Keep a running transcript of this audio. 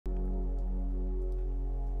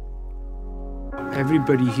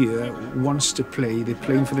Everybody here wants to play. They're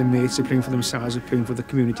playing for their mates, they're playing for themselves, they're playing for the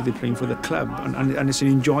community, they're playing for the club, and it's an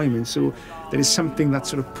enjoyment. So there is something that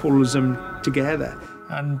sort of pulls them together.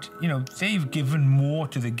 And, you know, they've given more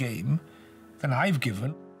to the game than I've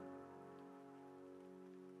given.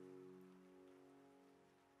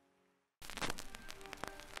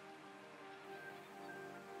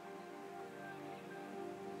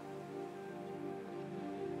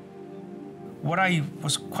 What I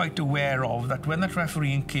was quite aware of, that when that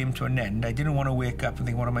refereeing came to an end, I didn't want to wake up and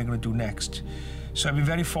think, what am I going to do next? So I've been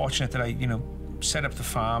very fortunate that I, you know, set up the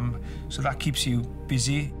farm, so that keeps you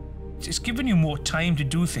busy. It's given you more time to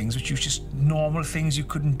do things which you just normal things you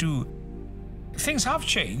couldn't do. Things have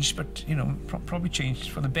changed, but, you know, probably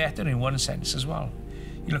changed for the better in one sense as well.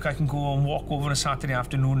 You look, I can go and walk over on a Saturday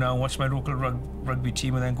afternoon now, watch my local rugby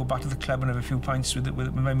team, and then go back to the club and have a few pints with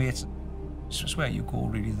my mates. It's where you go,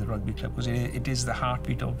 really, the rugby club, because it is the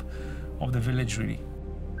heartbeat of the village, really.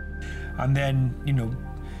 And then, you know,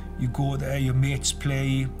 you go there, your mates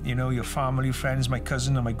play, you know, your family, friends, my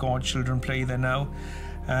cousin and my godchildren play there now.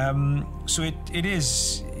 So it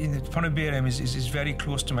is, you know, Pontyberem is very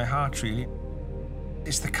close to my heart, really.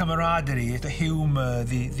 It's the camaraderie, the humour,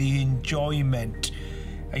 the enjoyment.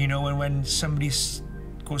 You know, and when somebody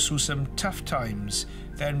goes through some tough times,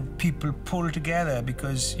 then people pull together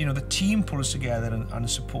because, you know, the team pulls together and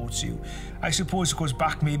supports you. I suppose it goes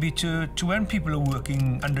back maybe to when people are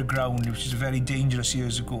working underground, which is very dangerous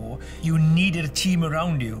years ago. You needed a team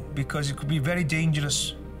around you because it could be a very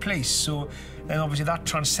dangerous place. So then obviously that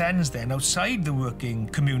transcends then outside the working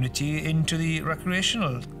community into the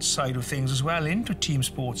recreational side of things as well, into team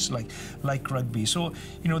sports like rugby. So,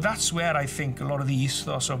 you know, that's where I think a lot of the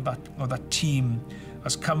ethos of that team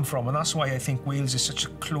has come from, and that's why I think Wales is such a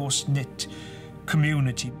close-knit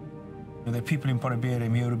community. You know, there are people in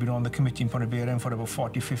Pontyberem here who've been on the committee in Pontyberem for about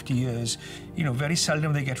 40, 50 years. You know, very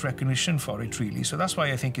seldom they get recognition for it, really. So that's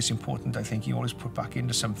why I think it's important. I think you always put back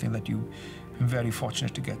into something that you've been very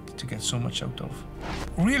fortunate to get so much out of.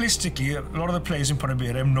 Realistically, a lot of the players in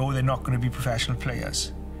Pontyberem know they're not going to be professional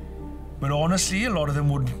players. But honestly, a lot of them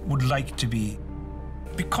would like to be.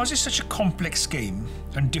 Because it's such a complex game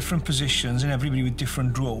and different positions and everybody with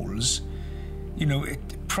different roles, you know,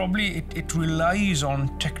 it relies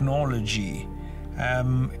on technology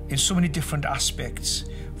in so many different aspects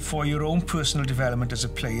for your own personal development as a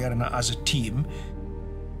player and as a team.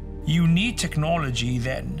 You need technology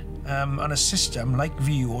then and a system like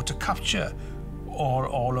VO to capture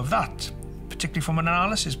all of that, particularly from an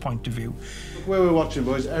analysis point of view. Look where we're watching,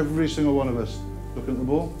 boys. Every single one of us looking at the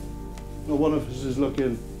ball. Not one of us is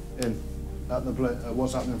looking in at the play,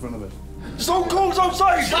 what's happening in front of us. Stone Cold's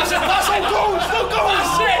outside! That's Stone Cold!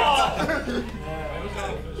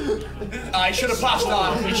 I should have passed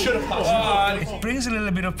that. He should have passed. It brings a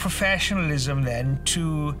little bit of professionalism then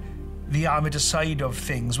to the amateur side of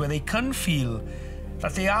things, where they can feel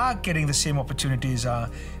that they are getting the same opportunities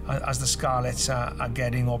as the Scarlets are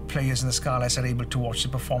getting, or players in the Scarlets are able to watch the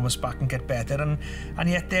performance back and get better, and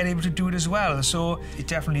yet they're able to do it as well. So it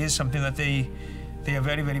definitely is something that they are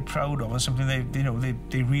very, very proud of, and something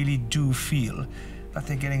they really do feel that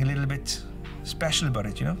they're getting a little bit special about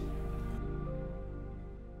it, you know.